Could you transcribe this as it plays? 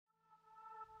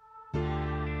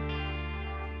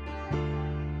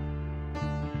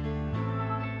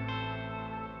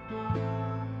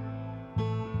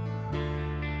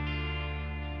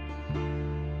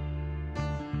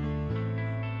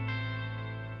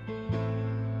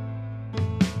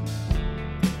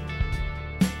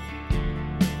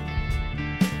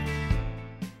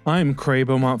I'm Craig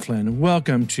Beaumont-Flynn.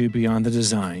 Welcome to Beyond the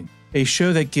Design, a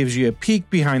show that gives you a peek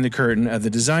behind the curtain of the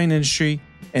design industry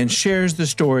and shares the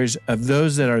stories of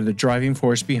those that are the driving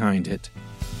force behind it.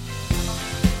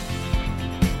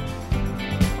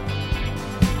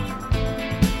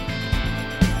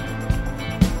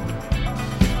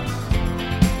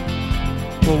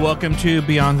 Well, welcome to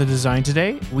Beyond the Design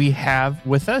today. We have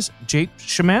with us Jake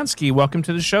Szymanski. Welcome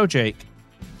to the show, Jake.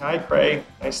 Hi, Craig.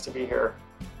 Nice to be here.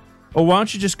 Well, why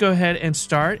don't you just go ahead and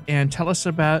start and tell us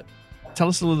a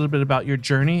little bit about your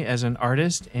journey as an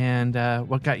artist and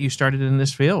what got you started in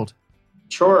this field.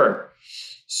 Sure.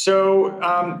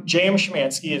 So, Jake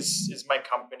Szymanski is my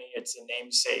company. It's a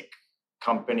namesake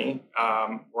company.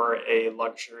 We're a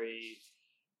luxury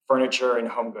furniture and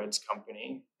home goods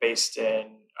company based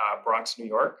in Bronx, New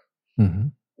York. Mm-hmm.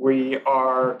 We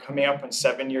are coming up on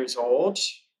 7 years old.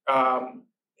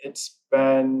 It's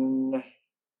been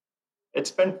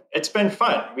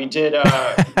fun. We did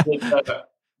the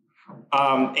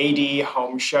AD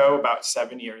home show about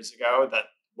 7 years ago. That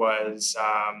was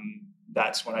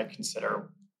that's when I consider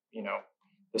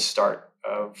the start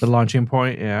of the launching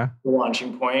point. Yeah, the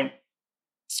launching point.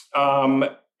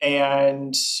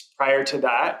 And prior to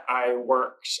that, I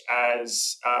worked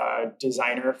as a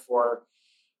designer for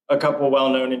a couple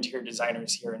well-known interior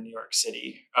designers here in New York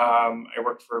City. I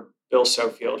worked for Bill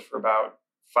Sofield for about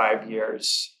 5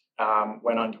 years.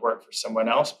 Went on to work for someone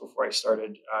else before I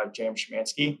started Jake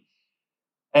Szymanski.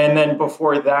 And then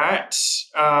before that,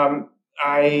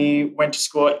 I went to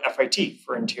school at FIT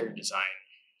for interior design.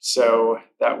 So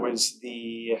that was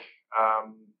the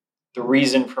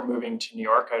reason for moving to New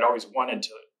York. I'd always wanted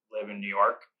to live in New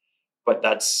York, but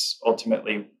that's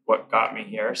ultimately what got me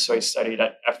here. So I studied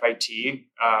at FIT,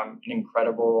 an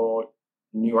incredible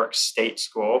New York State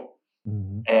school.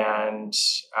 Mm-hmm. And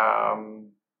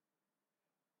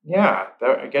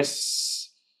I guess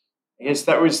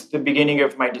that was the beginning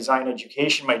of my design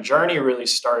education. My journey really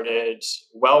started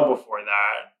well before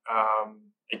that. I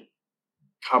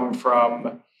come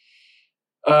from,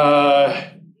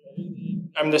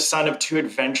 I'm the son of two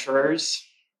adventurers.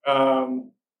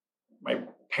 My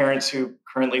parents who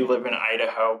currently live in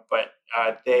Idaho, but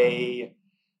I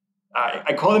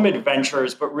call them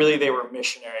adventurers, but really they were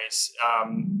missionaries.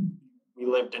 We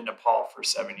lived in Nepal for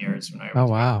 7 years when I was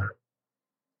younger.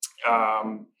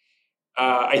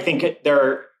 I think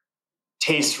their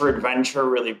taste for adventure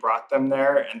really brought them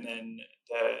there. And then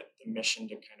the mission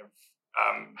to kind of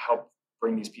help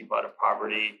bring these people out of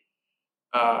poverty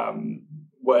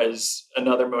was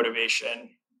another motivation.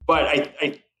 But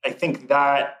I think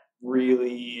that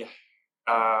really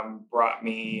brought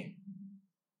me,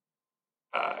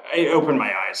 it opened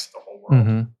my eyes to the whole world.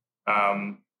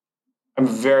 Mm-hmm. I'm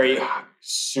very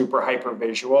super hyper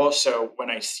visual. So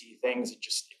when I see things, it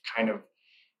kind of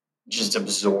just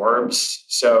absorbs.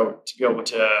 So to be able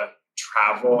to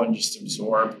travel and just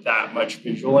absorb that much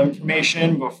visual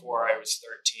information before I was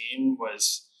 13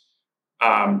 was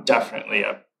definitely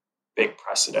a big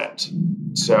precedent.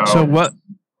 So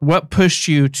what pushed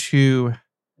you to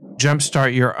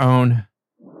jumpstart your own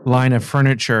line of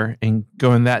furniture and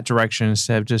go in that direction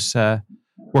instead of just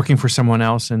working for someone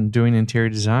else and doing interior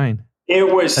design?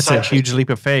 That's a huge leap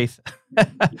of faith.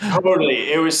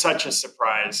 Totally. It was such a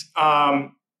surprise.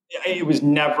 It was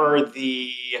never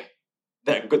the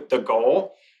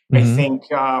goal. Mm-hmm. I think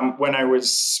when I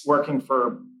was working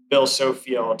for Bill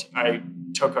Sofield, I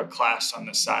took a class on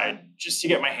the side just to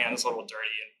get my hands a little dirty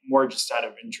and more just out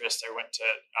of interest. I went to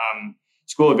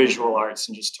School of Visual Arts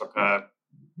and just took a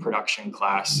production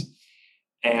class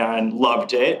and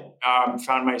loved it.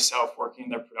 Found myself working in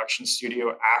their production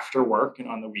studio after work and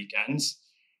on the weekends.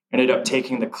 Ended up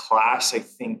taking the class, I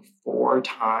think, 4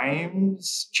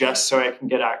 times just so I can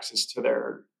get access to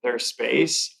their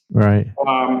space. Right.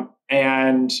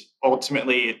 And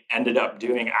ultimately ended up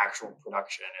doing actual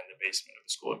production in the basement of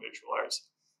the School of Visual Arts.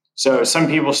 So some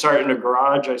people start in a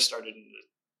garage. I started in the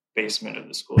basement of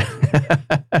the school.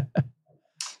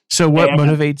 So what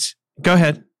motivates? Go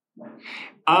ahead.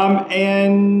 I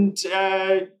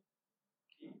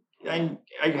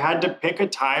had to pick a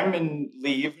time and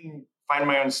leave and find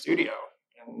my own studio.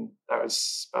 And that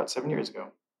was about 7 years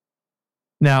ago.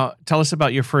 Now, tell us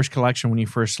about your first collection when you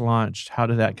first launched. How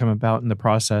did that come about in the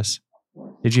process?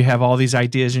 Did you have all these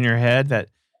ideas in your head that,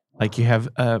 like you have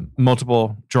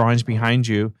multiple drawings behind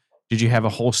you? Did you have a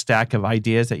whole stack of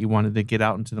ideas that you wanted to get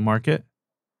out into the market?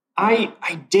 I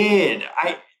did.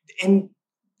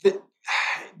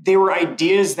 They were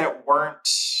ideas that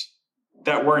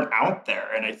weren't out there.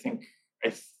 And I think I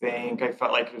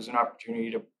felt like it was an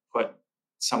opportunity to put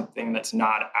something that's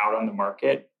not out on the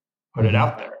market, put it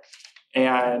out there.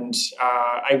 And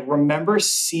I remember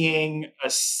seeing a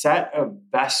set of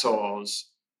vessels,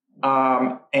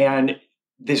 and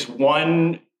this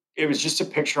one, it was just a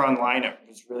picture online. It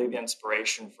was really the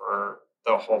inspiration for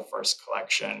the whole first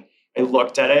collection. I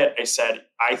looked at it. I said,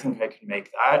 I think I can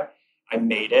make that. I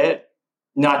made it.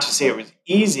 Not to say it was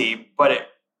easy, but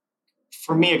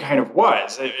for me, it kind of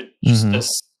was. It just a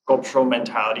sculptural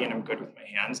mentality, and I'm good with my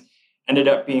hands. Ended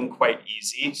up being quite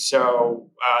easy.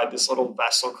 So this little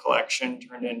vessel collection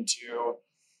turned into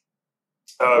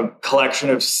a collection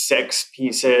of 6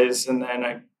 pieces. And then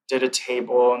I did a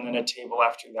table, and then a table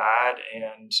after that.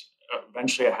 And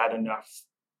eventually I had enough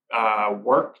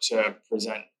work to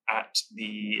present at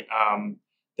the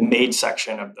made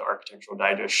section of the Architectural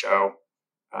Digest show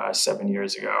 7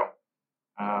 years ago.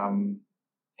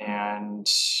 And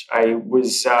I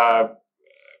was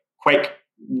quite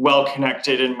well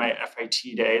connected in my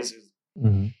FIT days.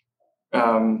 Was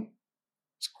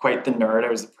quite the nerd. I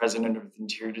was the president of the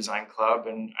Interior Design Club,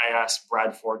 and I asked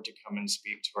Brad Ford to come and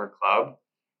speak to our club,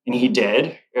 and he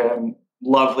did.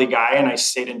 Lovely guy, and I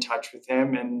stayed in touch with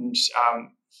him, and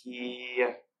he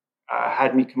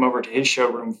had me come over to his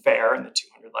showroom fair in the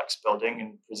 200 Lex building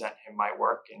and present him my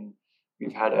work, and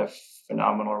we've had a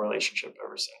phenomenal relationship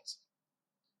ever since.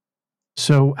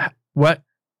 So what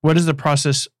is the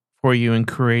process for you in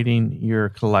creating your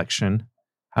collection?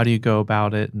 How do you go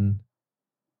about it and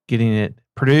getting it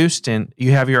produced? And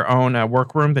you have your own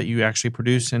workroom that you actually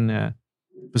produce and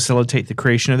facilitate the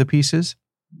creation of the pieces?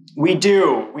 We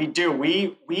do.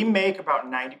 We make about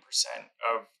 90%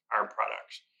 of our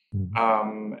product.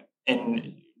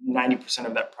 And 90%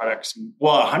 of that product's,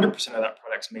 100% of that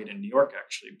product's made in New York,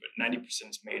 actually, but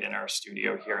 90% is made in our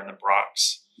studio here in the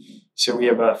Bronx. So we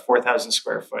have a 4,000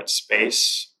 square foot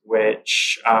space,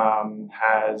 which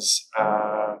has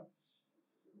a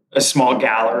small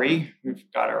gallery.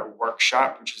 We've got our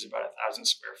workshop, which is about 1,000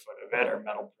 square foot of it, our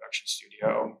metal production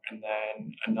studio, and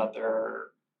then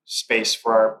another space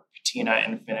for our patina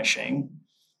and finishing,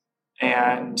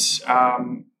 and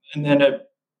then a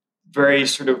very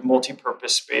sort of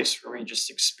multi-purpose space where we just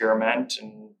experiment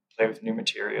and play with new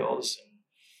materials.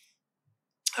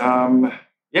 And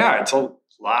it's a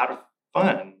lot of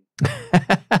fun.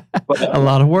 A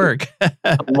lot of work.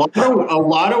 a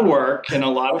lot of work and a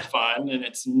lot of fun, and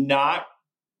it's not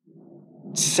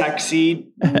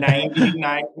sexy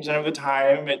 99% of the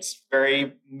time. It's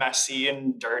very messy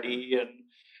and dirty, and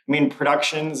I mean,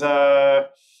 production's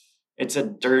it's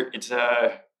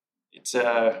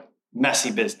a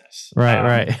messy business.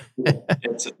 Right.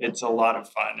 It's a lot of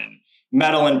fun, and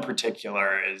metal in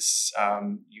particular is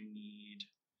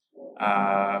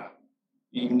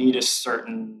you need a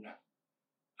certain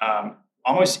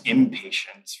almost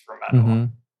impatience for metal.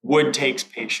 Wood takes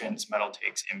patience, metal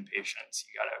takes impatience.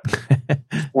 You gotta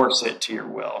force it to your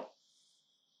will.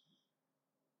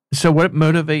 So what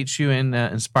motivates you and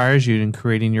inspires you in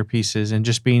creating your pieces and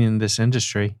just being in this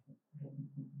industry?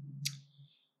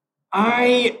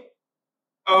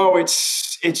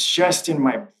 It's just in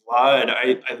my blood.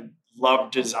 I love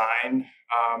design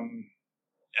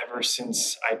ever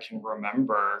since I can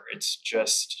remember. It's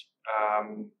just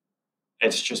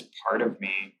part of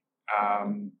me.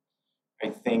 I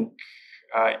think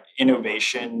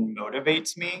innovation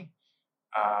motivates me.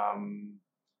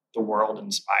 The world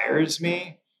inspires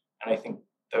me. And I think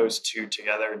those two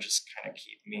together just kind of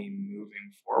keep me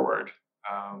moving forward.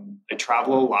 I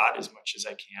travel a lot as much as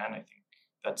I can. I think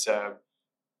that's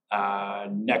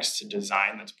next to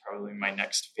design, that's probably my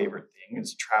next favorite thing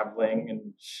is traveling.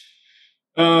 And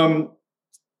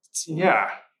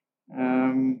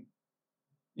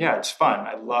it's fun.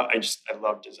 I love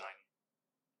design.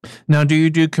 Now, do you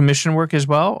do commission work as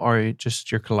well, or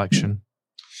just your collection?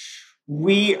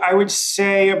 I would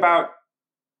say about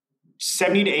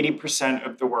 70 to 80%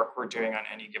 of the work we're doing on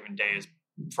any given day is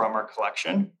from our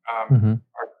collection. Our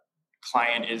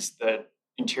client is the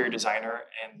interior designer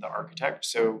and the architect.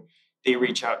 So they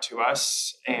reach out to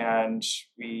us and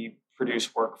we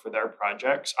produce work for their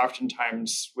projects,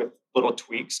 oftentimes with little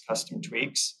tweaks, custom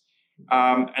tweaks.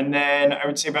 And then I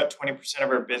would say about 20% of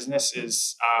our business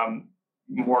is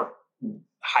more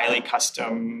highly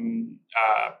custom,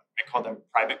 I call them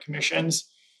private commissions.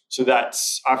 So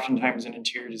that's oftentimes an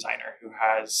interior designer who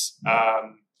has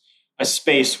a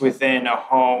space within a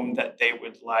home that they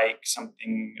would like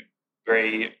something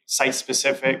very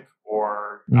site-specific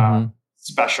or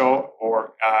special,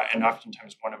 or and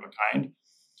oftentimes one of a kind.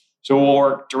 So we'll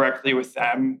work directly with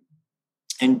them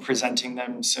in presenting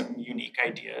them some unique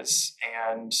ideas,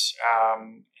 and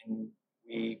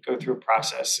we go through a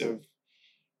process of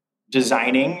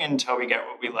designing until we get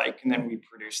what we like, and then we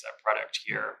produce that product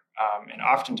here. And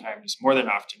oftentimes, more than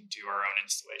often, do our own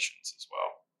installations as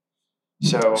well.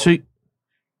 So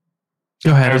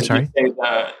go ahead. I'm sorry.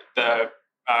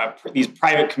 These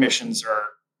private commissions are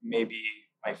maybe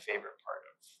my favorite part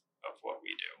of what we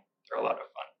do. They're a lot of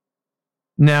fun.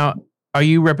 Now, are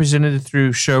you represented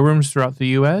through showrooms throughout the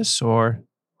U.S. or?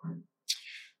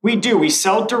 We do. We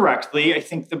sell directly. I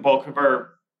think the bulk of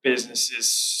our business is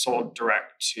sold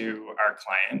direct to our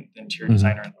client, the interior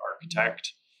designer and the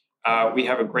architect. We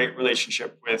have a great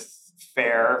relationship with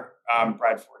Fair,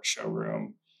 Bradford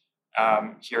showroom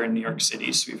here in New York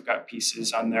City. So we've got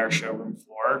pieces on their showroom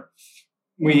floor.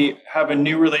 We have a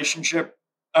new relationship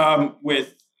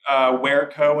with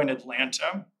Wearco in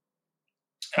Atlanta.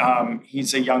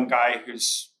 He's a young guy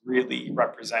who's really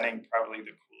representing probably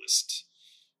the coolest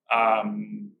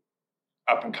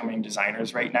up and coming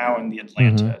designers right now in the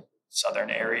Atlanta southern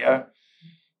area.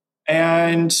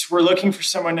 And we're looking for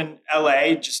someone in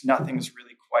LA, just nothing's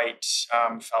really quite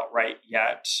felt right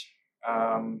yet.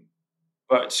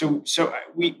 But so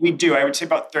we do, I would say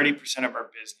about 30% of our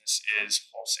business is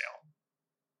wholesale.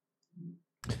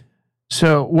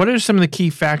 So what are some of the key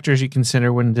factors you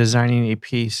consider when designing a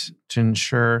piece to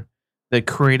ensure the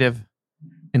creative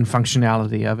and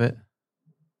functionality of it?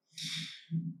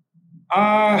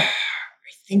 I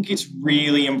think it's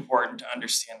really important to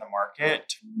understand the market,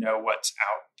 to know what's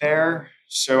out there.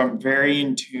 So I'm very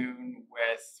in tune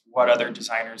with what other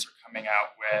designers are coming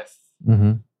out with.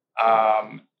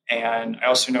 And I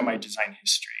also know my design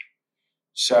history.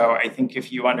 So I think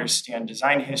if you understand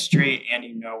design history and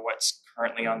you know what's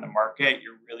currently on the market,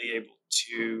 you're really able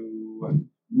to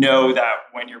know that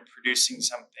when you're producing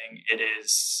something, it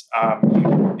is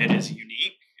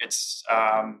unique. It's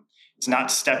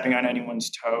not stepping on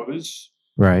anyone's toes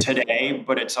today,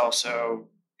 but it's also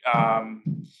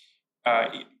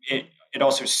it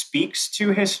also speaks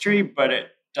to history, but it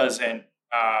doesn't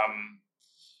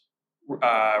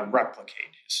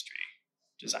replicate history,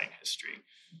 design history.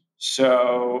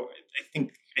 So I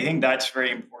think that's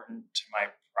very important to my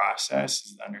process,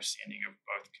 is the understanding of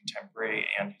both contemporary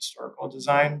and historical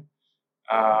design.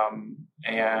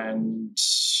 And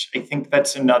I think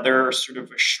that's another sort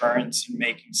of assurance in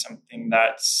making something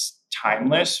that's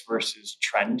timeless versus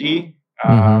trendy.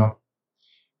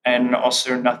 And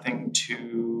also nothing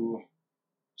too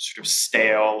sort of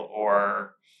stale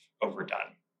or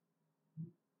overdone.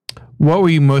 What were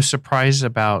you most surprised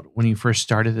about when you first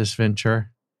started this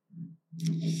venture?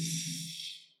 It's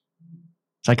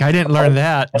like, I didn't learn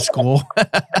that in school.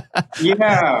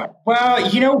 Yeah. Well,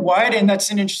 you know what? And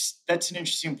that's an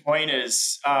interesting point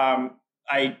is I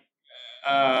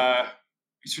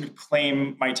sort of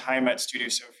claim my time at Studio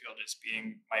Sofield as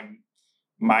being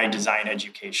my design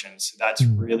education. So that's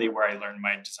really where I learned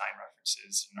my design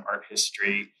references and art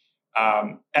history.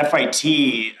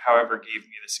 FIT, however, gave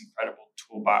me this incredible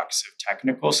toolbox of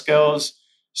technical skills.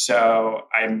 So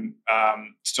I'm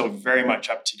still very much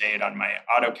up to date on my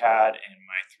AutoCAD and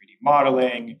my 3D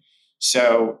modeling.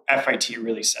 So FIT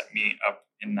really set me up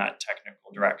in that technical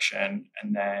direction.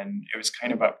 And then it was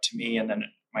kind of up to me, and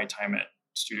then my time at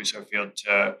Studio Sofield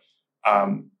to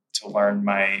learn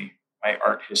my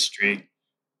art history.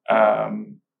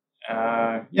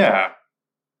 Yeah.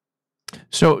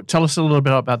 So tell us a little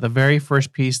bit about the very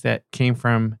first piece that came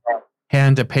from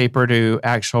hand to paper to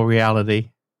actual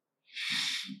reality.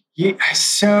 Yeah,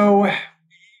 so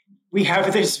we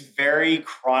have this very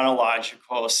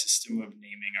chronological system of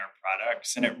naming our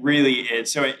products, and it really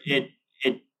is. So it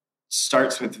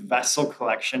starts with vessel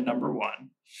collection number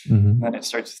 1, and then it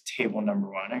starts with table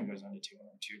number 1, and goes on to table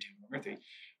number 2, table number 3.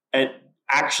 It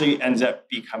actually ends up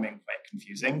becoming quite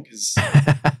confusing because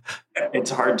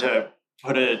it's hard to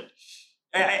put it.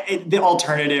 The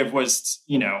alternative was,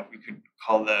 we could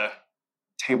call the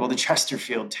table the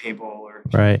Chesterfield table, or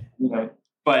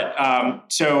But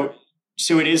so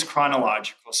it is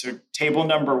chronological. So table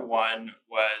number 1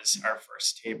 was our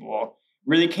first table.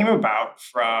 Really came about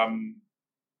from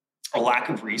a lack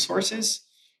of resources.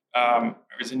 I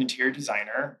was an interior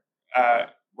designer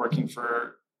working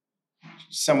for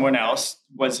someone else,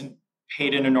 wasn't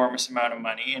paid an enormous amount of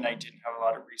money, and I didn't have a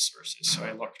lot of resources. So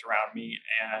I looked around me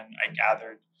and I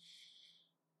gathered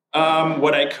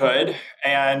what I could.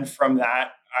 And from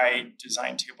that, I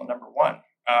designed table number 1.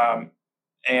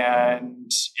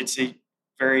 And it's a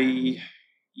very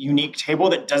unique table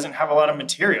that doesn't have a lot of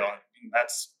material. I mean,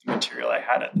 that's the material I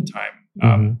had at the time.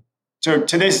 So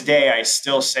to this day, I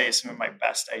still say some of my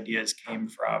best ideas came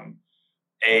from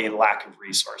a lack of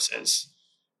resources.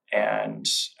 And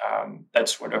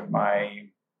that's one of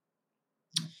my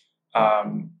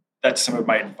that's some of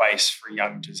my advice for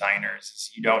young designers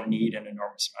is you don't need an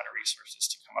enormous amount of resources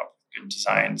to come up with good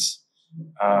designs.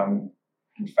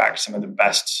 In fact, some of the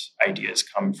best ideas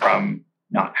come from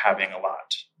not having a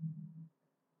lot.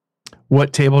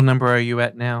 What table number are you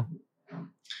at now?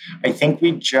 I think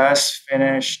we just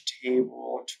finished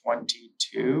table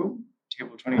 22,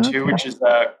 okay, which is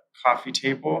a coffee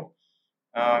table.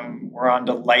 We're on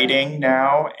to lighting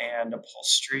now and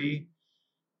upholstery.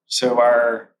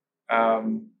 So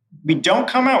we don't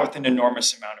come out with an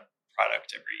enormous amount of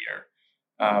product every year.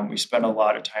 We spend a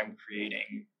lot of time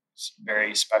creating some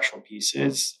very special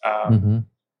pieces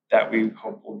that we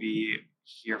hope will be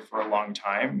here for a long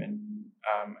time. And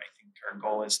I think our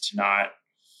goal is to not,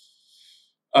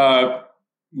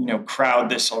 crowd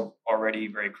this already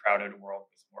very crowded world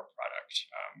with more product.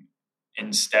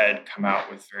 Instead, come out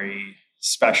with very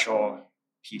special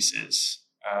pieces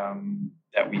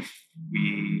that we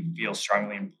feel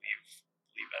strongly and believe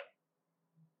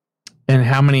in. And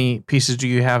how many pieces do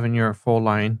you have in your full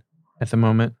line at the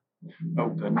moment? Oh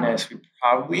goodness, we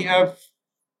probably have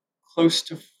close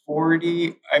to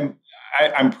 40.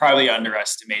 I'm probably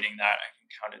underestimating that. I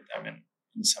haven't counted them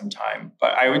in some time,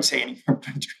 but I would say anywhere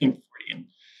between 40 and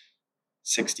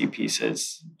 60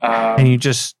 pieces. And you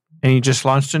just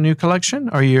launched a new collection?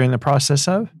 Or are you in the process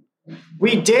of?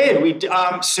 We did.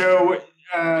 So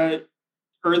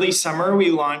early summer, we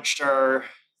launched our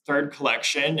third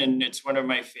collection, and it's one of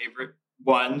my favorite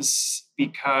ones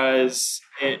because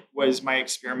it was my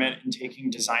experiment in taking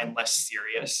design less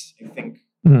serious. I think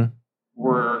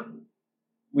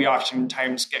we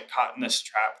oftentimes get caught in this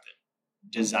trap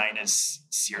that design is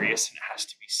serious and it has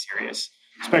to be serious,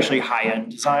 especially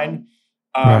high-end design.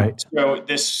 Right. So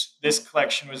this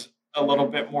collection was a little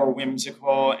bit more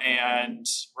whimsical and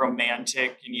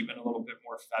romantic and even a little bit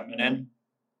more feminine.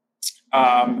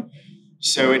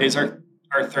 So it is our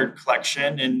third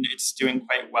collection, and it's doing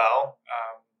quite well.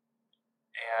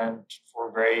 And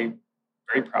we're very,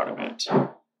 very proud of it.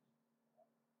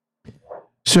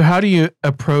 So how do you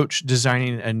approach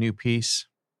designing a new piece?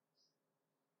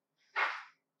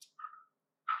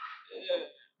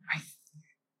 I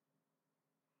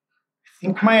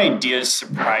think my ideas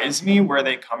surprise me where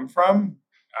they come from.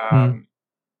 I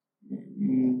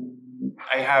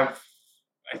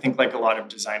think like a lot of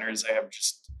designers, I have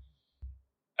just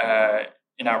an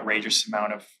outrageous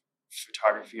amount of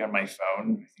photography on my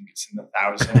phone. I think it's in the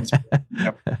thousands.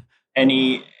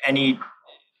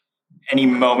 Any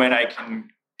moment I can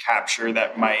capture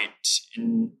that might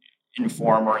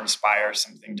inform or inspire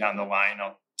something down the line,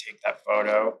 I'll take that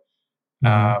photo.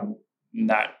 And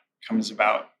that comes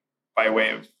about by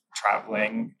way of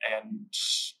traveling and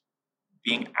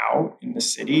being out in the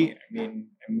city. I mean,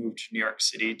 I moved to New York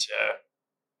City to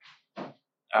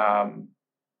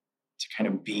kind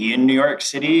of be in New York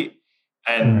City.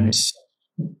 And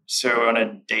so on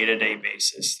a day-to-day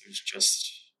basis, there's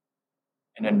just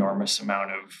an enormous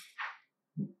amount of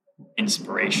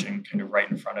inspiration kind of right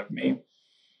in front of me.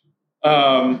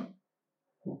 And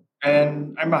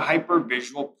I'm a hyper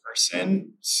visual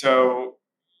person, so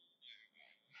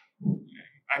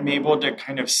I'm able to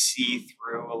kind of see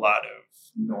through a lot of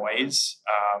noise.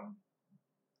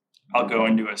 I'll go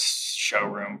into a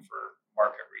showroom for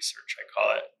market research, I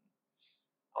call it.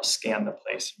 I'll scan the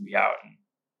place and be out in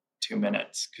 2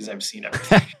 minutes because I've seen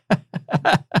everything.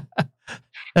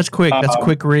 That's quick. That's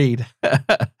quick read.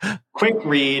 Quick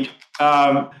read.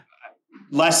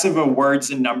 Less of a words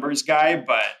and numbers guy,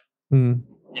 but in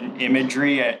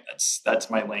imagery, that's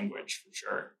my language for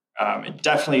sure. It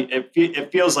definitely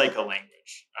it feels like a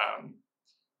language.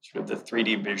 Sort of the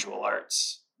 3D visual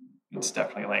arts. It's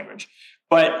definitely a language.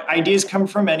 But ideas come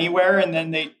from anywhere, and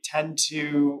then they tend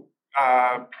to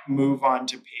move on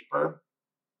to paper.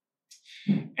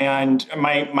 And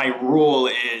my rule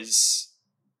is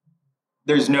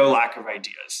there's no lack of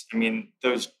ideas. I mean,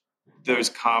 those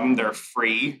come, they're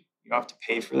free. You don't have to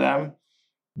pay for them.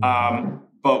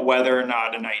 But whether or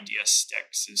not an idea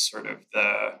sticks is sort of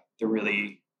the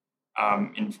really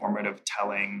informative,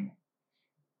 telling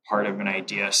part of an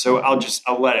idea. So I'll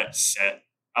let it sit.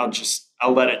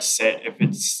 I'll let it sit. If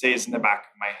it stays in the back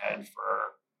of my head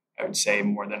for, I would say,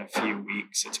 more than a few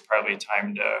weeks, it's probably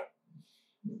time to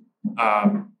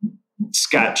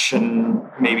sketch and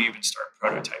maybe even start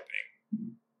prototyping.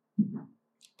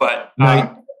 But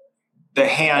the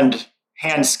hand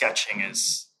sketching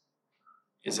is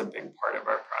a big part of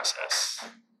our process.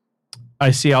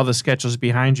 I see all the sketches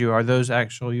behind you. Are those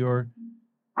actual your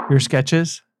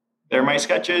sketches? They're my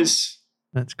sketches.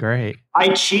 That's great. I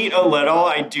cheat a little.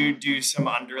 I do some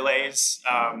underlays,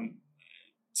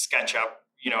 SketchUp.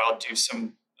 I'll do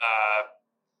some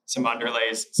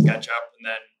underlays in SketchUp, and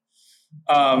then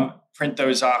print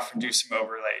those off and do some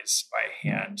overlays by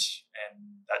hand.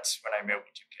 And that's when I'm able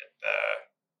to get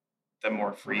the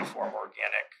more free form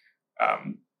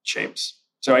organic shapes.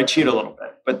 So I cheat a little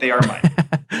bit, but they are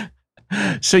mine.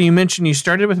 So you mentioned you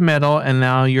started with metal and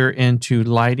now you're into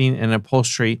lighting and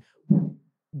upholstery.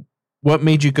 What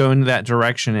made you go into that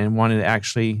direction and wanted to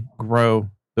actually grow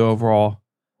the overall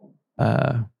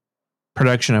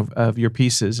production of your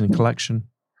pieces and collection?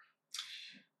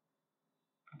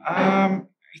 I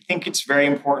think it's very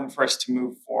important for us to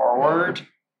move forward.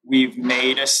 We've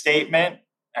made a statement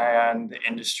and the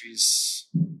industry's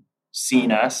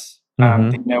seen us.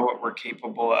 They know what we're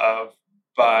capable of,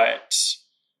 but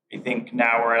I think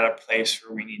now we're at a place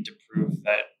where we need to prove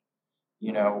that,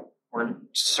 we're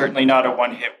certainly not a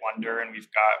one-hit wonder, and we've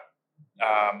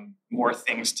got more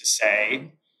things to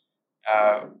say.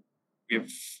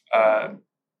 We've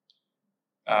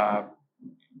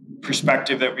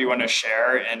perspective that we want to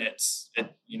share, and it's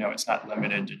not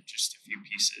limited to just a few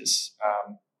pieces.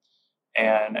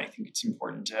 And I think it's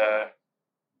important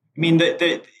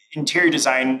the interior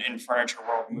design in furniture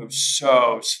world moves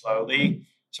so slowly.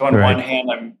 So on one hand,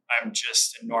 I'm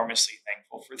just enormously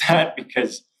thankful for that,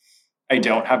 because I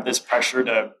don't have this pressure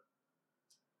to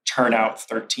turn out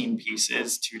 13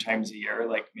 pieces 2 times a year,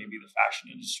 like maybe the fashion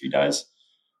industry does.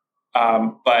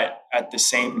 But at the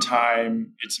same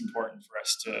time, it's important for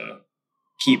us to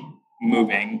keep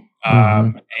moving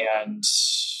and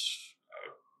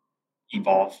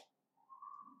evolve.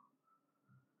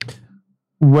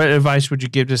 What advice would you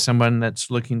give to someone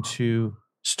that's looking to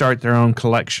start their own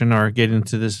collection or get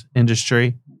into this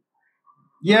industry?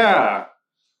 Yeah.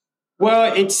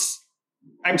 Well,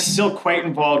 I'm still quite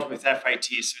involved with FIT,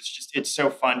 so it's so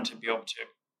fun to be able to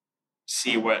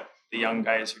see what the young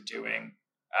guys are doing.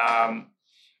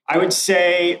 I would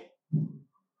say,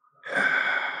 I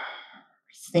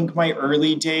think my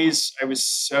early days, I was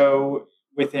so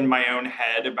within my own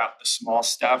head about the small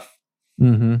stuff,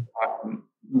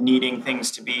 needing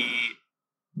things to be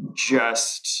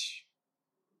just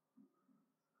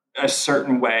a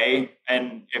certain way.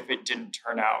 And if it didn't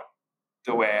turn out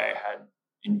the way I had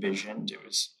envisioned, it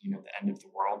was, the end of the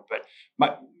world.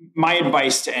 But my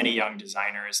advice to any young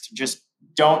designer is to just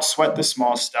don't sweat the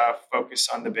small stuff, focus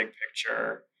on the big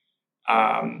picture.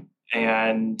 And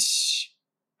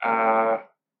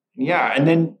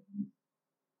then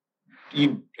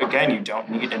you don't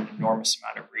need an enormous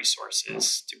amount of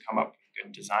resources to come up with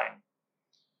good design.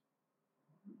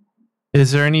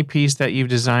 Is there any piece that you've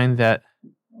designed that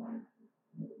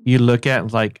you look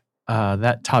at like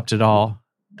that topped it all?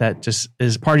 That just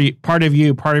is part of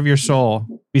you, part of your soul,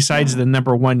 besides the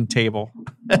number one table,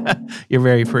 your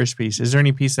very first piece. Is there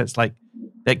any piece that's like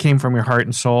that came from your heart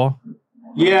and soul?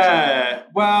 Yeah.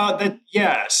 Well,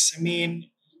 yes. I mean,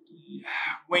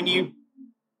 when you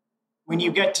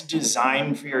get to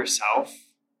design for yourself,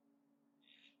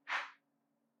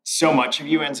 so much of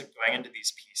you ends up going into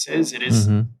these pieces. It is,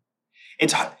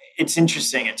 it's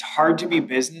interesting. It's hard to be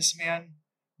businessman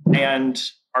and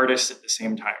artist at the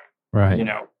same time. Right.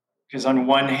 Because on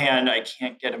one hand, I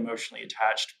can't get emotionally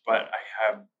attached, but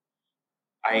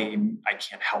I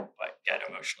can't help but get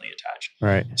emotionally attached.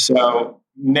 Right. So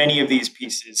many of these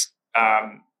pieces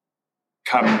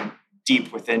come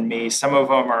deep within me. Some of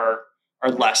them are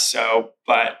less so,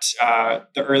 but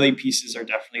the early pieces are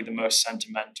definitely the most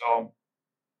sentimental.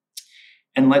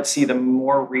 And let's see, the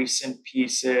more recent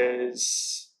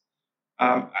pieces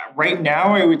right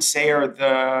now, I would say, are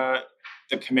the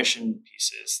commission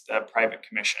pieces, the private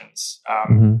commissions.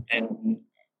 And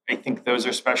I think those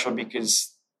are special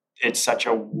because it's such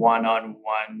a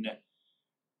one-on-one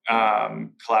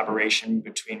collaboration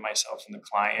between myself and the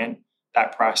client.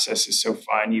 That process is so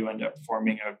fun. You end up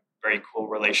forming a very cool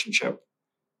relationship.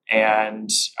 And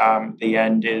the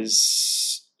end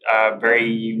is very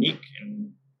unique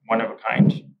and one of a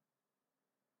kind.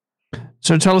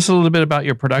 So tell us a little bit about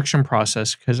your production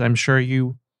process, because I'm sure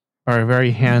you are a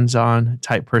very hands-on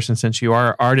type person, since you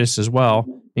are an artist as well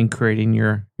in creating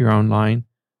your own line.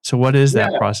 So what is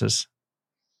that process?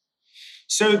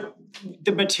 So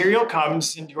the material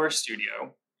comes into our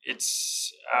studio.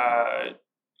 It's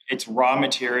raw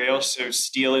material. So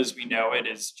steel as we know it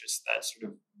is just that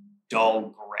sort of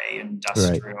dull gray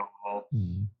industrial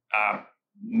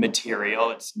material.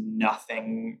 It's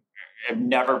nothing. I've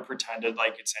never pretended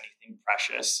like it's anything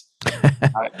precious.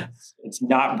 It's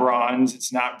not bronze.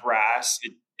 It's not brass.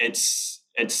 It's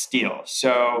steel.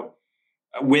 So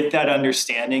with that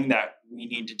understanding that we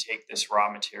need to take this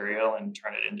raw material and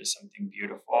turn it into something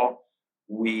beautiful,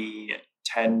 we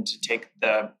tend to take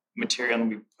the material and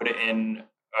we put it in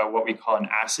what we call an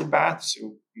acid bath.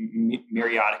 So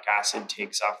muriatic acid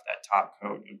takes off that top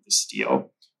coat of the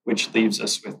steel, which leaves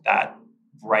us with that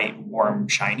bright, warm,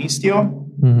 shiny steel.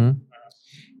 Mm-hmm.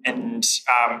 And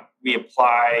we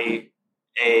apply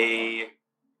a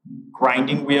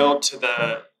grinding wheel to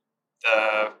the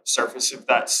surface of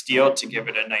that steel to give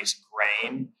it a nice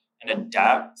grain and a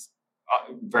depth,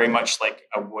 very much like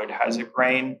a wood has a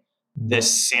grain.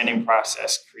 This sanding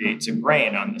process creates a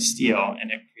grain on the steel, and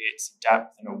it creates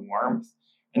depth and a warmth.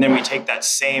 And then we take that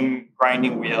same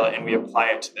grinding wheel and we apply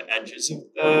it to the edges of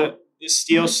the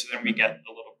steel. So then we get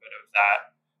a little bit of that,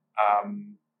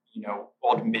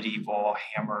 old medieval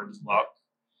hammered look.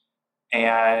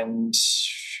 And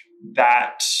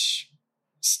that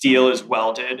steel is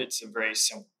welded. It's a very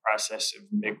simple process of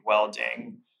MIG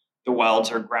welding. The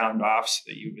welds are ground off so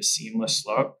that you have a seamless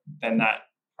look. Then that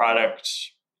product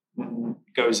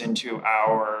goes into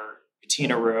our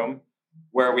patina room,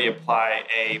 where we apply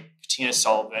a patina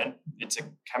solvent. It's a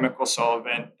chemical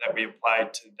solvent that we apply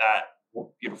to that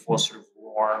beautiful sort of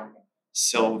warm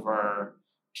silver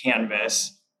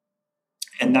canvas.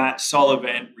 And that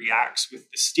solvent reacts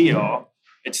with the steel.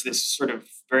 It's this sort of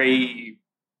very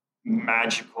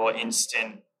magical,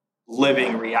 instant,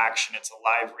 living reaction. It's a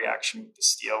live reaction with the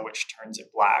steel, which turns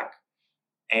it black.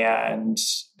 And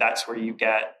that's where you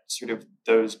get sort of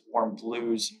those warm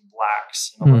blues and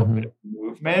blacks and a little bit of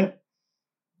movement.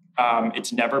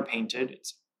 It's never painted.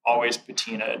 It's always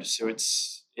patinaed. So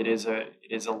it is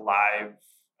a live,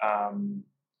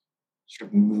 sort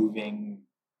of moving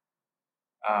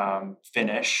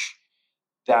finish.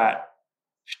 That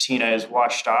patina is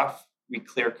washed off. We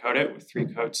clear coat it with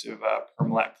 3 coats of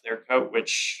Permalat clear coat,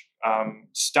 which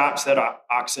stops that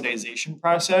oxidization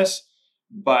process,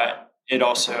 but it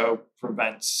also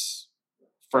prevents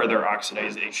further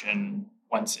oxidization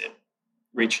once it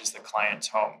reaches the client's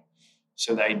home.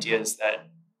 So the idea is that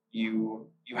you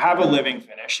have a living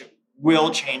finish. It will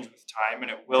change with time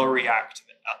and it will react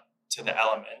to the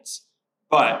elements,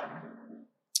 but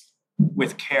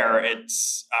with care, it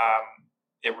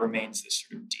remains this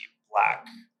sort of deep black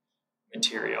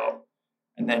material.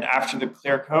 And then after the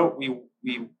clear coat,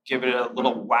 we give it a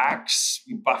little wax,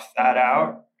 we buff that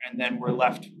out, and then we're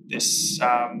left with this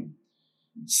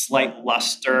slight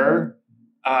luster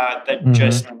that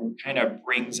just kind of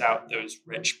brings out those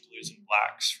rich blues and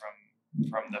blacks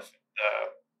from the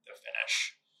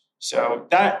finish. So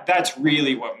that's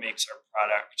really what makes our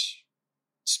product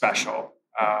special.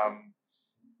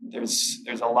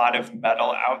 There's a lot of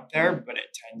metal out there, but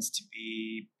it tends to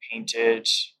be painted,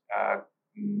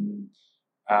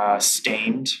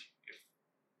 stained.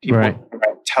 If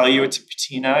people tell you it's a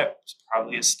patina, it's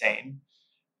probably a stain,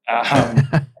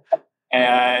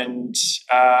 and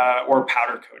or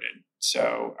powder coated.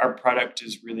 So our product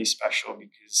is really special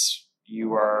because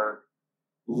you are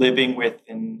living with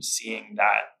and seeing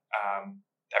that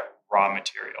raw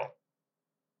material.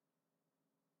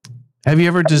 Have you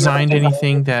ever designed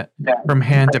anything that from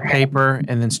hand to paper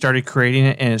and then started creating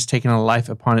it and it's taken a life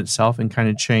upon itself and kind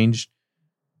of changed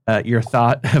your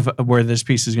thought of where this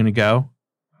piece is going to go?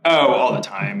 Oh, all the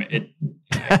time.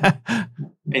 I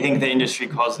think the industry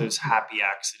calls those happy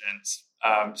accidents.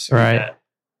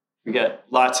 We get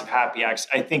lots of happy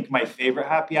accidents. I think my favorite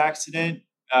happy accident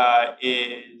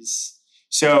is,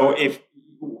 so if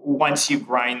once you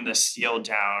grind the steel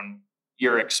down,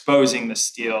 you're exposing the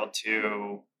steel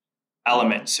to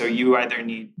elements. So you either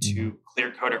need to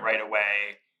clear coat it right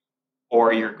away,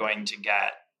 or you're going to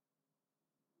get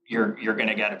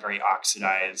a very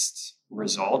oxidized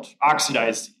result.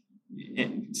 Oxidized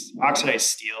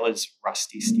steel is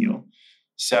rusty steel.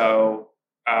 So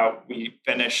we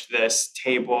finished this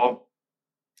table.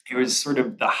 It was sort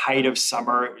of the height of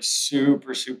summer. It was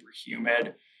super, super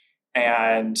humid.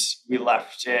 And we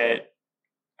left it,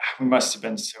 we must have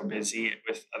been so busy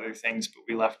with other things, but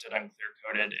we left it unclear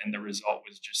coated. And the result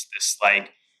was just this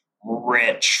like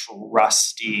rich,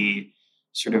 rusty,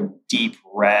 sort of deep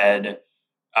red,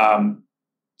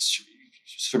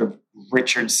 sort of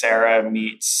Richard Serra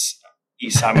meets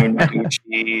Isamu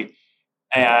Noguchi,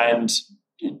 and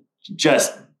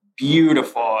just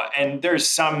beautiful. And there's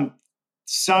some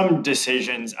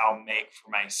decisions I'll make for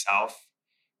myself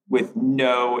with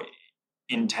no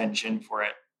intention for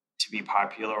it to be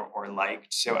popular or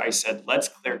liked. So I said, let's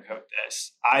clear coat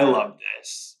this. I love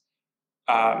this.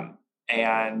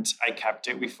 And I kept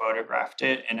it. We photographed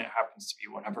it, and it happens to be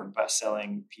one of our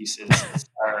best-selling pieces. It's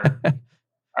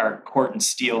our Corten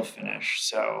steel finish.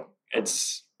 So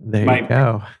it's there you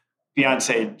go.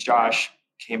 Fiance Josh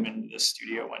came into the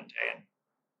studio one day and,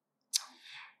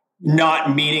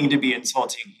 not meaning to be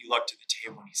insulting, he looked at the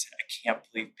table and he said, "I can't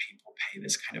believe people pay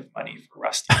this kind of money for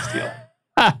rusty steel."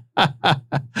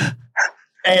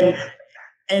 and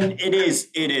it is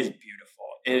beautiful.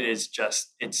 It is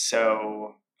just it's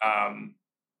so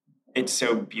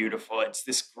beautiful. It's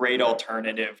this great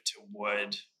alternative to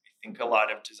wood. I think a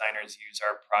lot of designers use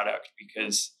our product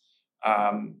because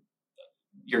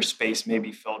your space may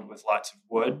be filled with lots of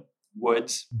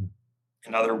woods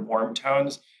and other warm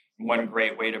tones. One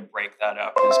great way to break that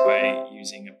up is by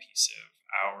using a piece of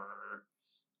our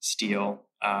steel,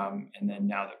 and then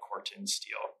now the Corten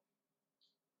steel.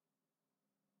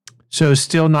 So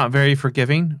steel not very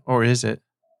forgiving, or is it?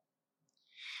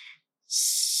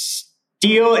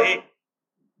 Steel,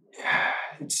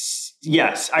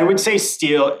 yes, I would say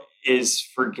steel is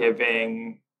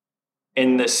forgiving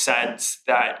in the sense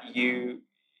that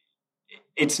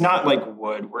it's not like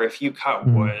wood, where if you cut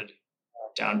wood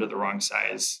down to the wrong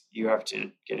size, you have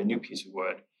to get a new piece of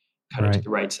wood, cut it to the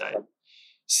right size.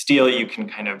 Steel, you can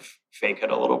kind of fake it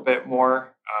a little bit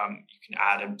more. You can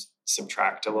add and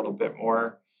subtract a little bit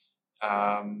more.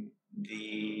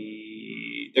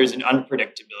 There's an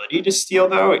unpredictability to steel,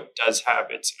 though. It does have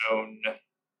its own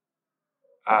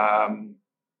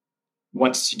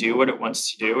wants to do what it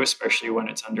wants to do, especially when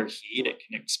it's under heat. It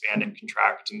can expand and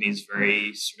contract in these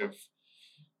very sort of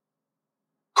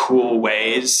cool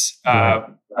ways.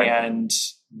 And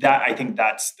that, I think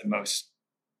that's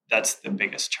the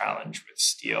biggest challenge with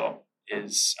steel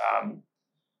is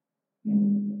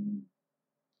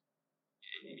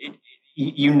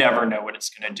you never know what it's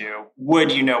going to do.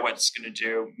 Wood, you know what it's going to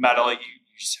do. Metal, you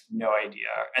just have no idea.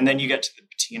 And then you get to the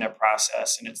patina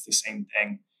process, and it's the same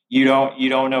thing. You don't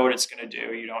know what it's going to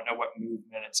do. You don't know what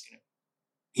movement it's going to.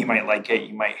 You might like it.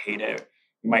 You might hate it.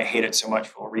 You might hate it so much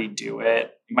we'll redo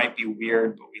it. It might be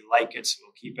weird, but we like it, so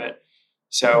we'll keep it.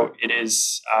 So it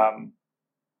is.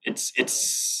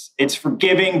 It's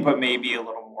forgiving, but maybe a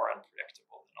little more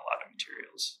unpredictable than a lot of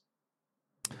materials.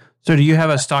 So do you have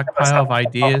a stockpile of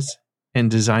ideas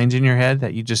and designs in your head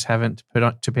that you just haven't put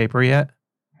onto paper yet?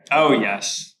 Oh,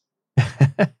 yes.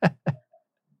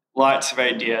 Lots of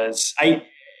ideas.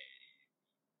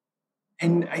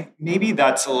 Maybe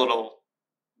that's a little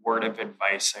word of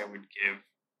advice I would give,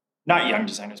 not young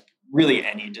designers, but really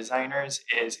any designers,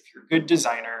 is if you're a good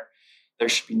designer, there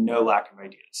should be no lack of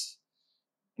ideas.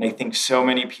 And I think so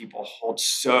many people hold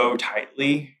so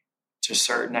tightly to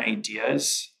certain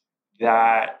ideas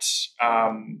that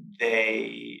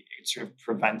it sort of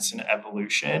prevents an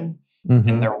evolution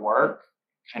in their work,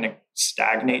 kind of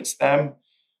stagnates them.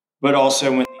 But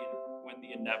also when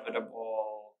the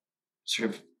inevitable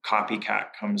sort of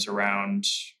copycat comes around,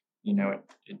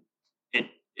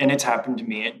 and it's happened to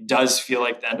me. It does feel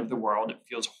like the end of the world. It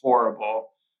feels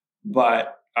horrible,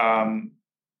 but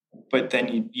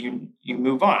then you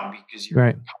move on because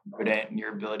you're confident in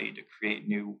your ability to create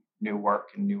new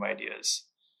work and new ideas.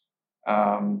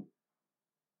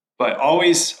 But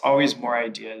always more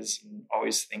ideas and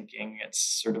always thinking. It's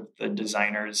sort of the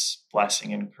designer's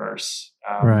blessing and curse.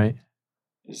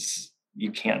 Is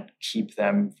you can't keep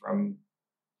them from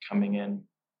coming in.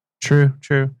 True.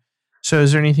 So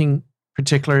is there anything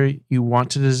particular you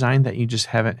want to design that you just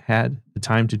haven't had the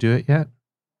time to do it yet?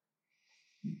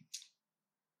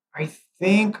 I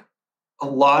think a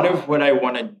lot of what I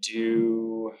want to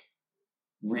do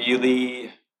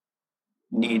really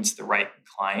needs the right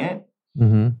client.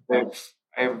 I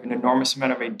have an enormous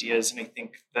amount of ideas, and I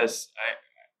think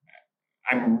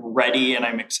I'm ready and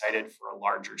I'm excited for a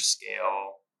larger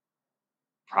scale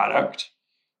product.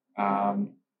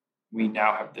 We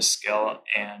now have the skill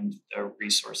and the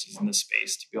resources in the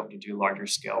space to be able to do larger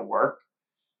scale work.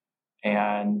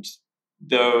 And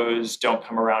those don't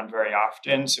come around very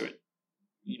often. So,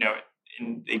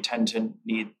 they tend to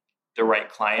need the right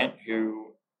client who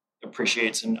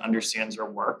appreciates and understands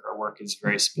our work. Our work is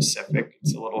very specific.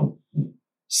 It's a little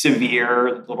severe,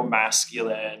 a little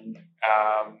masculine,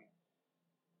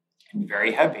 and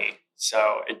very heavy.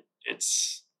 So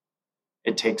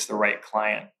it takes the right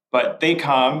client. But they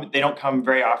don't come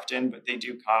very often, but they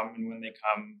do come. And when they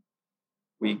come,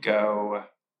 we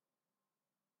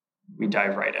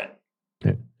dive right in.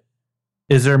 Okay.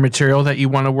 Is there a material that you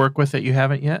want to work with that you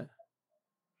haven't yet?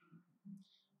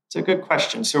 It's a good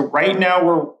question. So right now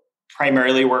we're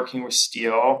primarily working with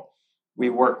steel. We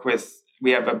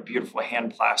have a beautiful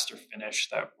hand plaster finish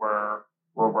that we're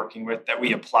working with that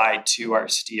we apply to our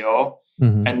steel.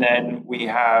 And then we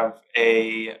have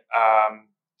a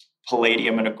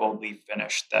palladium and a gold leaf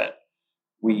finish that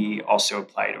we also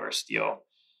apply to our steel.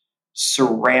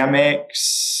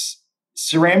 Ceramics,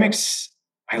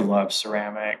 I love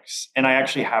ceramics, and I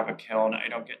actually have a kiln. I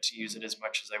don't get to use it as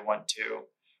much as I want to.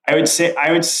 I would say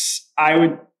I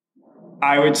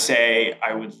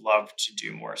would love to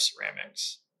do more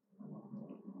ceramics.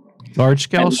 Large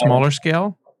scale, And smaller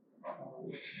scale?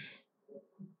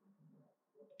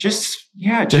 Just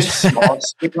small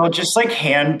scale, just like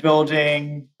hand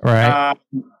building. Right.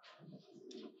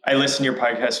 I listen to your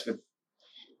podcast with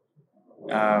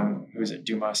who is it?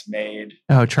 Dumas Made.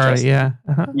 Oh, Charlie. Yeah.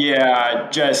 Uh-huh. Yeah.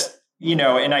 Just,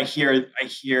 and I hear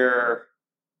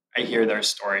their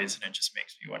stories, and it just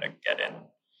makes me want to get in.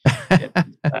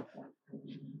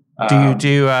 Do you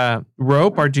do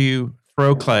rope, or do you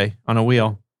throw clay on a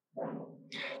wheel?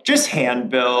 Just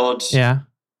hand build. Yeah.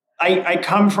 I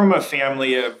come from a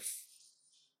family of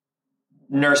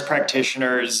nurse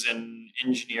practitioners and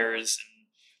engineers,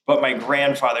 but my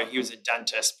grandfather, he was a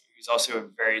dentist, but he was also a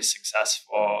very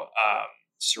successful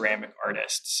ceramic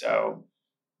artist. So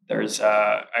there's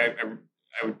I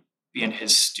would be in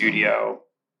his studio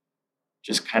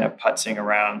just kind of putzing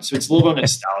around. So it's a little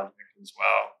nostalgic as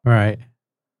well. Right.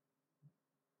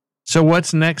 So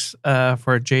what's next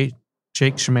for Jake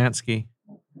Szymanski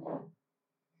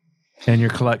and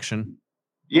your collection?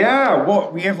 Yeah,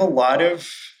 well, we have a lot of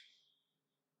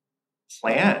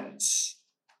plans.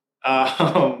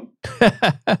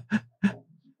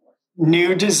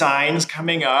 New designs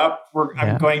coming up.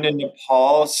 I'm going to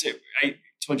Nepal. So I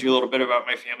told you a little bit about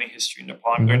my family history in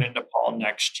Nepal. I'm going to Nepal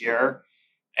next year,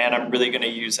 and I'm really going to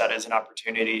use that as an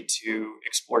opportunity to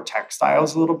explore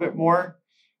textiles a little bit more,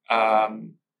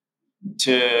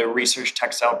 to research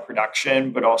textile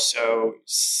production, but also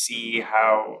see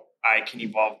how I can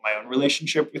evolve my own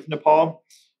relationship with Nepal.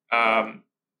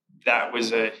 That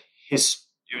was it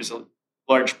was a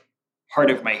large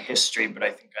part of my history, but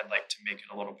I think I'd like to make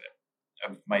it a little bit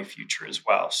of my future as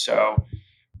well. So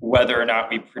whether or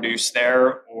not we produce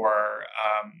there, or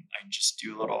I just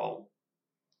do a little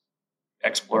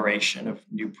exploration of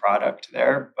new product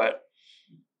there, but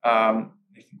I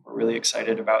think we're really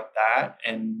excited about that.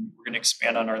 And we're going to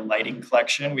expand on our lighting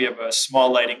collection. We have a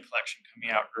small lighting collection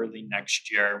coming out early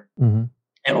next year. Mm-hmm.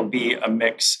 It'll be a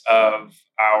mix of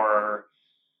our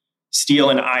steel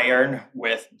and iron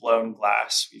with blown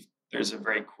glass. There's a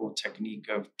very cool technique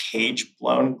of cage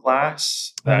blown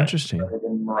glass interesting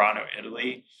in Murano,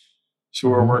 Italy. So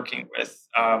we're working with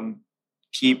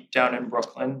Keep down in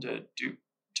Brooklyn to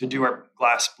do our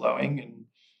glass blowing,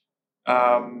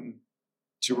 and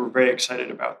so we're very excited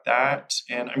about that.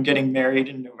 And I'm getting married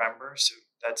in November, so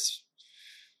that's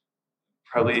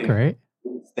probably great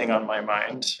thing on my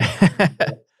mind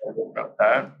about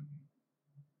that.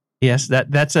 Yes,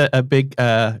 that's a big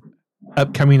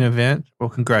upcoming event. Well,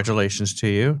 congratulations to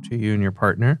you and your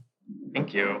partner.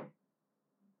 Thank you.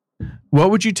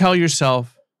 What would you tell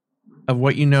yourself of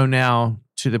what you know now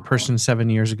to the person 7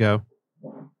 years ago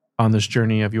on this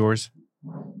journey of yours?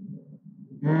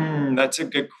 That's a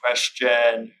good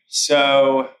question.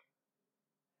 So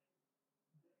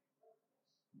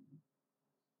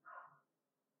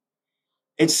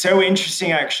it's so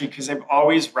interesting, actually, because I've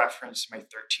always referenced my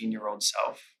 13-year-old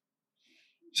self.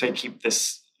 So I keep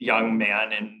this young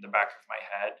man in the back of my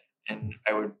head, and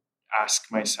I would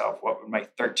ask myself, what would my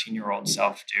 13-year-old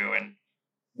self do, and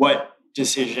what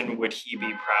decision would he be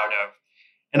proud of?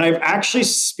 And I've actually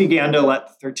began to let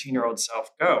the 13-year-old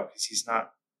self go, because he's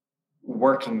not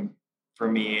working for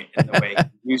me in the way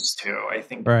he used to. I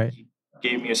think he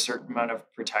gave me a certain amount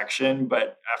of protection,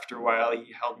 but after a while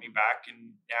he held me back,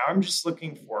 and now I'm just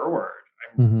looking forward.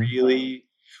 I'm really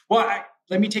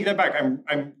let me take that back.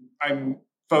 I'm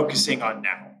focusing on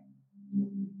now.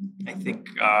 I think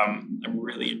I'm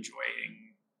really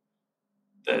enjoying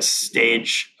the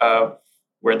stage of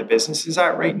where the business is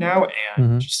at right now,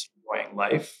 and just enjoying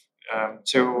life.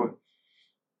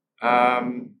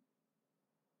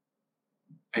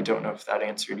 I don't know if that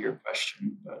answered your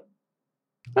question, but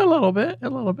a little bit.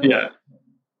 Yeah.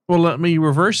 Well, let me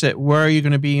reverse it. Where are you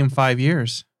going to be in 5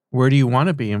 years? Where do you want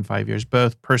to be in 5 years,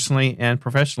 both personally and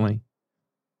professionally?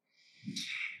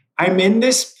 I'm in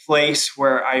this place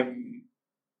where I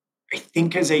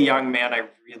think as a young man, I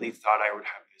really thought I would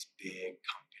have this big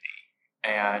company,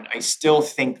 and I still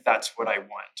think that's what I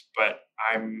want, but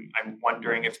I'm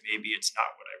wondering if maybe it's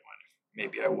not what I want.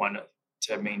 Maybe I want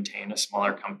to maintain a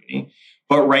smaller company,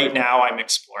 but right now I'm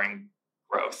exploring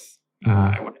growth.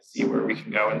 I want to see where we can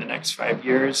go in the next 5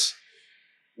 years.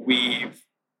 We've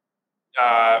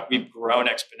grown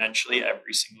exponentially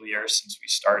every single year since we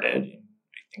started, and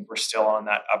I think we're still on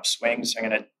that upswing. So I'm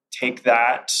going to take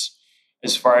that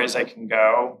as far as I can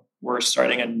go. We're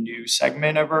starting a new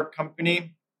segment of our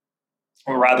company,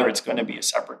 or rather it's going to be a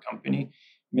separate company,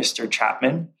 Mr.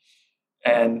 Chapman.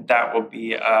 And that will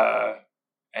be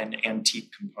an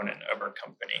antique component of our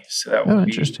company. So that will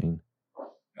be interesting.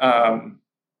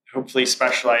 Hopefully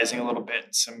specializing a little bit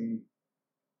in some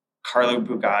Carlo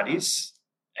Bugattis.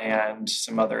 and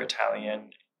some other Italian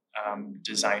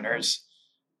designers.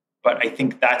 But I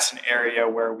think that's an area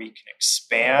where we can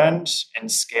expand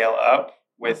and scale up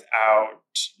without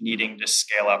needing to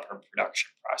scale up our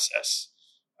production process.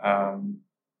 I'm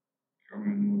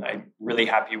really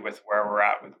happy with where we're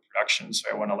at with the production, so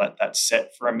I want to let that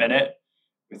sit for a minute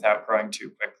without growing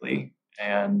too quickly.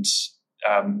 And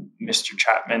Mr.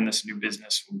 Chapman, this new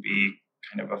business, will be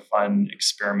kind of a fun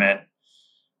experiment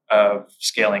of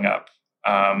scaling up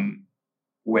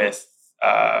with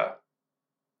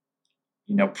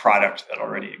product that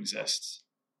already exists.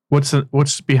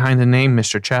 What's behind the name,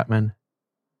 Mr. Chapman?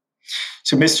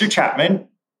 So Mr. Chapman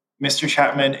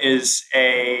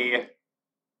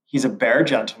he's a bear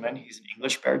gentleman. He's an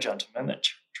English bear gentleman that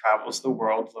travels the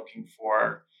world looking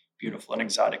for beautiful and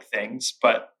exotic things.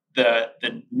 But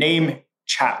the name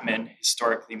Chapman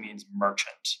historically means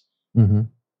merchant. Mm-hmm.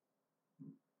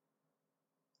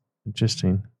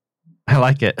 Interesting. I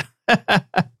like it.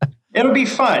 It'll be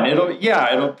fun. It'll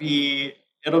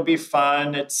be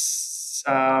fun. It's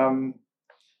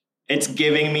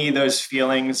giving me those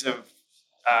feelings of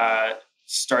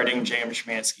starting James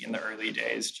Szymanski in the early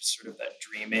days, just sort of that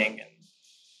dreaming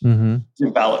and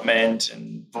development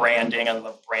and branding. I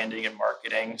love branding and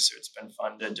marketing. So it's been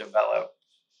fun to develop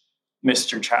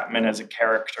Mr. Chapman as a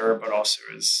character, but also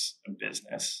as a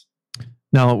business.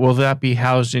 Now, will that be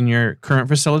housed in your current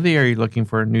facility, or are you looking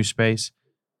for a new space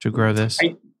to grow this?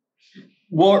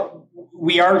 We're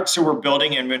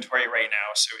building inventory right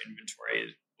now. So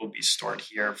inventory will be stored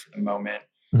here for the moment.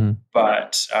 Mm-hmm.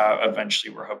 But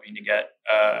eventually we're hoping to get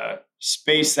a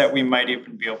space that we might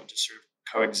even be able to sort of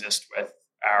coexist with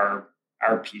our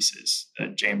pieces, the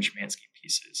James Szymanski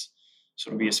pieces. So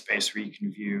it'll be a space where you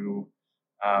can view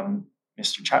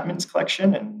Mr. Chapman's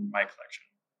collection and my collection.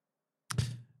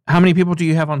 How many people do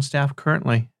you have on staff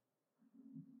currently?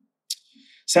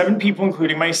 7 people,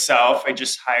 including myself. I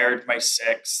just hired my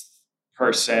 6th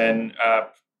person,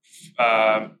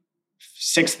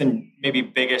 6th and maybe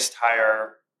biggest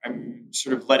hire. I'm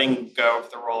sort of letting go of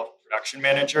the role of production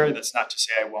manager. That's not to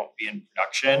say I won't be in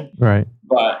production. Right.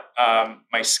 But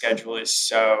my schedule is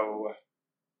so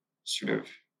sort of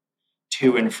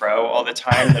to and fro all the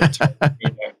time that it's hard for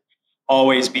me to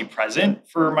always be present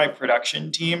for my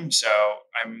production team. So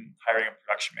I'm hiring a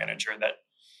production manager that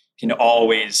can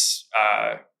always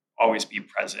be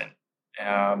present.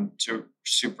 So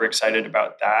super excited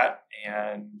about that.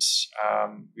 And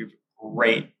we've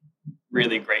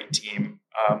really great team,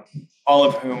 all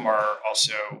of whom are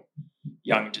also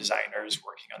young designers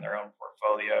working on their own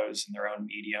portfolios and their own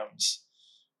mediums.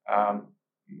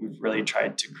 We've really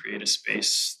tried to create a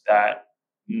space that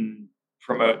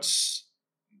promotes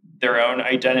their own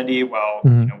identity while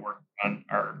working on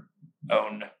our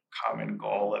own common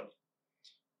goal of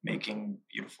making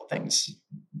beautiful things.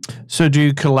 So do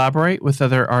you collaborate with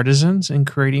other artisans in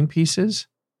creating pieces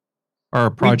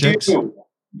or projects? We do.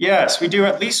 Yes, we do.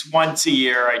 At least once a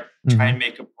year, I try and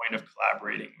make a point of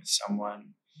collaborating with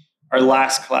someone. Our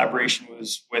last collaboration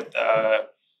was with a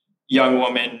young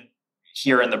woman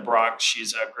here in the Bronx.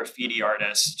 She's a graffiti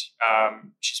artist.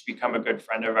 She's become a good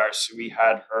friend of ours. So we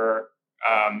had her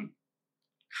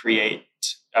create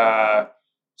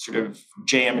sort of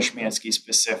J.M. Szymanski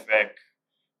specific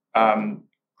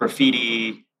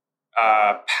graffiti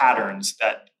patterns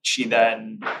that she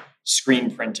then screen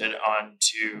printed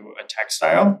onto a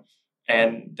textile.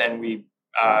 And then we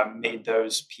made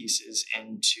those pieces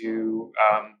into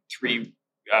 3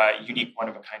 unique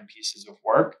one-of-a-kind pieces of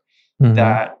work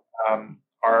that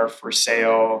are for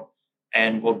sale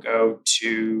and will go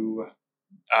to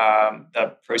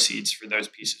the proceeds for those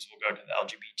pieces will go to the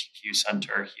LGBTQ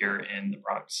Center here in the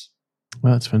Bronx.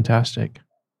 Well, that's fantastic.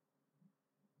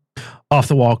 Off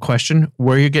the wall question: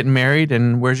 where are you getting married,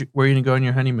 and where are you going to go on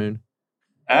your honeymoon?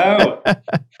 Oh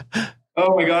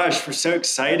my gosh, we're so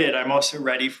excited. I'm also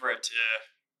ready for it to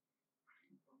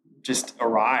just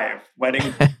arrive.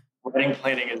 Wedding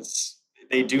planning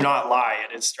they do not lie.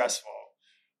 It is stressful.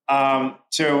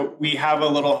 So we have a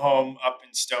little home up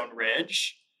in Stone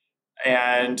Ridge,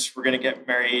 and we're going to get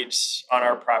married on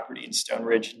our property in Stone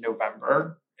Ridge in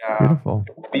November. Beautiful.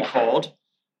 It will be cold.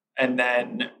 And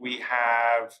then we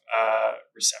have a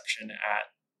reception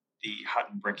at the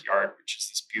Hutton Brickyard, which is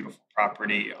this beautiful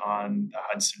property on the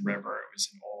Hudson River. It was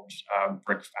an old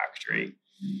brick factory.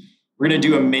 We're going to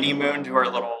do a mini moon to we've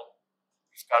got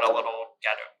a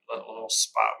little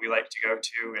spot we like to go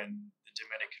to in the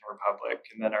Dominican Republic.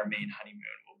 And then our main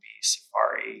honeymoon will be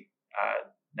safari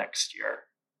next year.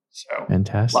 So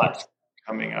fantastic. Lots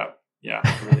coming up. Yeah,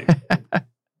 really.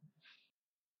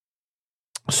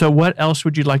 So what else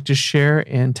would you like to share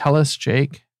and tell us,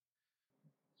 Jake?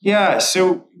 Yeah,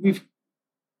 so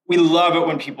we love it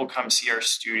when people come see our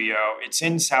studio. It's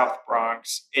in South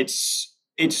Bronx. It's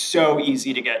so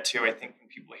easy to get to. I think when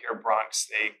people hear Bronx,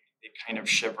 they kind of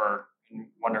shiver and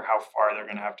wonder how far they're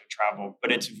going to have to travel.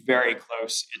 But it's very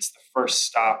close. It's the first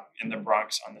stop in the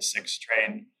Bronx on the 6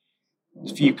 train.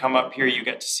 If you come up here, you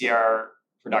get to see our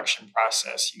production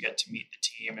process. You get to meet the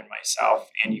team and myself,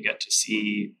 and you get to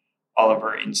see all of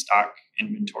our in-stock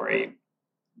inventory.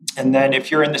 And then if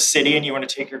you're in the city and you want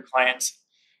to take your clients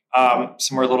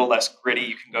somewhere a little less gritty,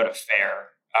 you can go to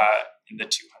Fair in the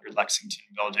 200 Lexington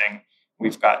building.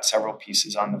 We've got several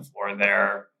pieces on the floor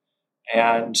there.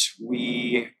 And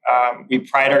we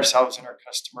pride ourselves in our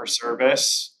customer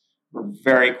service. We're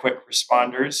very quick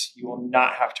responders. You will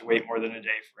not have to wait more than a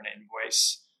day for an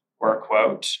invoice or a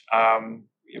quote.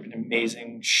 We have an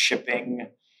amazing shipping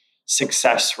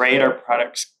success rate. Our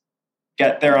products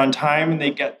get there on time and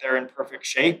they get there in perfect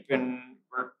shape. And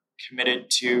we're committed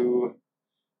to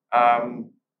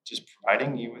just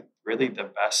providing you with really the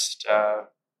best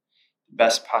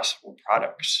possible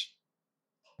products.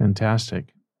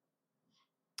 Fantastic.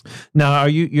 Now,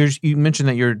 you mentioned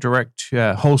that you're direct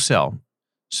wholesale,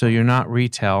 so you're not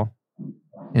retail.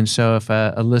 And so if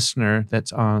a listener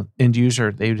that's on end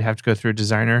user, they would have to go through a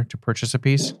designer to purchase a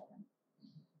piece?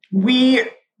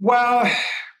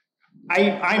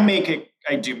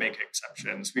 I do make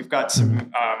exceptions. We've got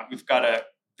we've got a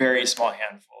very small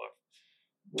handful of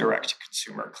direct to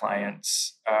consumer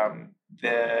clients.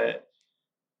 They're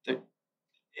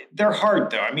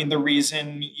hard though. I mean, the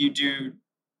reason you do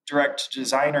direct to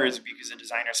designer is because a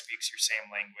designer speaks your same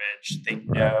language.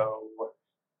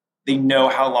 They know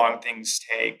how long things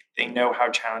take. They know how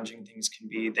challenging things can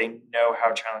be. They know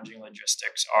how challenging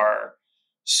logistics are.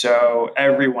 So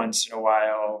every once in a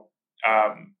while,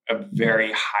 a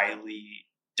very highly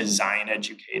design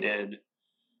educated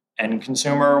end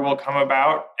consumer will come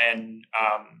about. And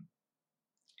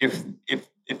if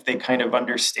they kind of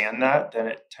understand that, then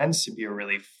it tends to be a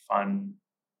really fun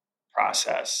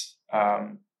process.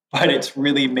 But it's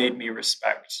really made me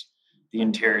respect the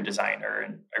interior designer,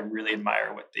 and I really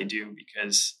admire what they do,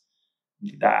 because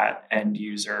that end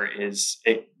user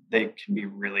they can be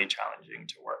really challenging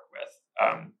to work with.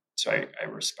 So I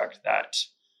respect that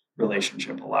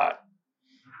relationship a lot.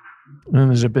 And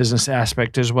there's a business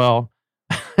aspect as well.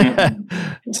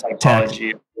 Mm-hmm.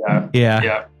 Psychology.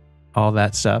 Yeah. All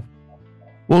that stuff.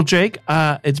 Well, Jake,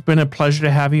 it's been a pleasure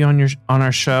to have you on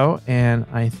our show, and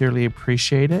I thoroughly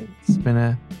appreciate it. It's been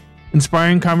an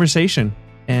inspiring conversation,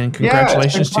 and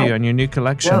congratulations to you on your new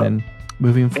collection and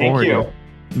moving forward.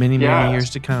 Many years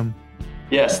to come.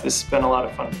 Yes, this has been a lot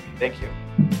of fun for me. Thank you.